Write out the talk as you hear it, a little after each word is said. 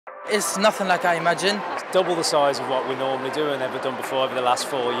It's nothing like I imagined. It's double the size of what we normally do and ever done before over the last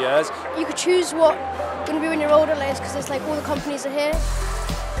 4 years. You could choose what you're going to be when you're older, because there's like all the companies are here.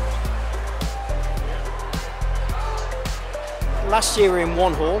 Last year we were in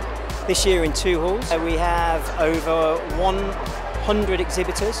one hall, this year in 2 halls. We have over 100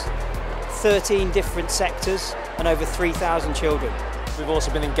 exhibitors, 13 different sectors and over 3,000 children. We've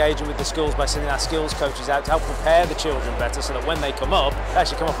also been engaging with the schools by sending our skills coaches out to help prepare the children better so that when they come up, they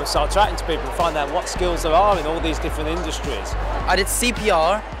actually come up and start chatting to people and find out what skills there are in all these different industries. I did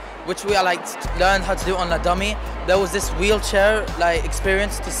CPR, which we learned how to do on a dummy. There was this wheelchair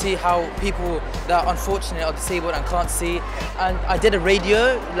experience to see how people that are unfortunate or disabled and can't see. And I did a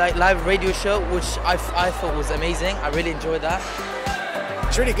radio, live radio show, which I thought was amazing. I really enjoyed that.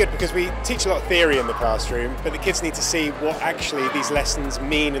 It's really good because we teach a lot of theory in the classroom, but the kids need to see what actually these lessons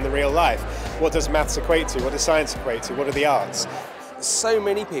mean in the real life. What does maths equate to? What does science equate to? What are the arts? So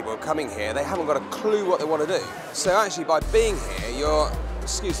many people are coming here, they haven't got a clue what they want to do. So actually by being here, you're,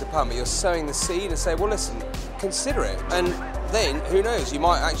 excuse the pun, but you're sowing the seed and say, well listen, consider it. And then, who knows, you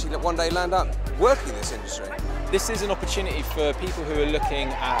might actually one day land up working in this industry. This is an opportunity for people who are looking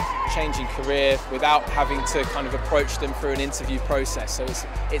at changing career without having to kind of approach them through an interview process. So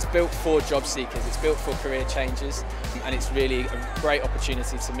it's built for job seekers, it's built for career changes, and it's really a great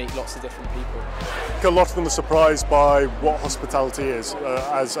opportunity to meet lots of different people. A lot of them are surprised by what hospitality is.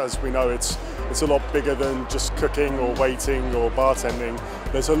 As we know, it's a lot bigger than just cooking or waiting or bartending.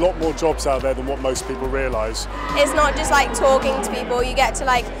 There's a lot more jobs out there than what most people realise. It's not just talking to people, you get to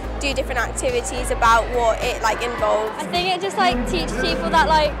do different activities about what it involves. I think it just teaches people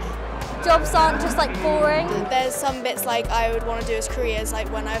that jobs aren't just boring. There's some bits I would want to do as careers,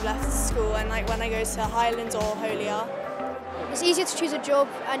 when I've left school and when I go to Highlands or Holier. It's easier to choose a job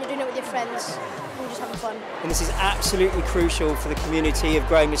and you're doing it with your friends and you're just having fun. And this is absolutely crucial for the community of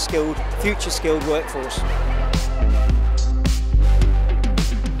growing a future skilled workforce.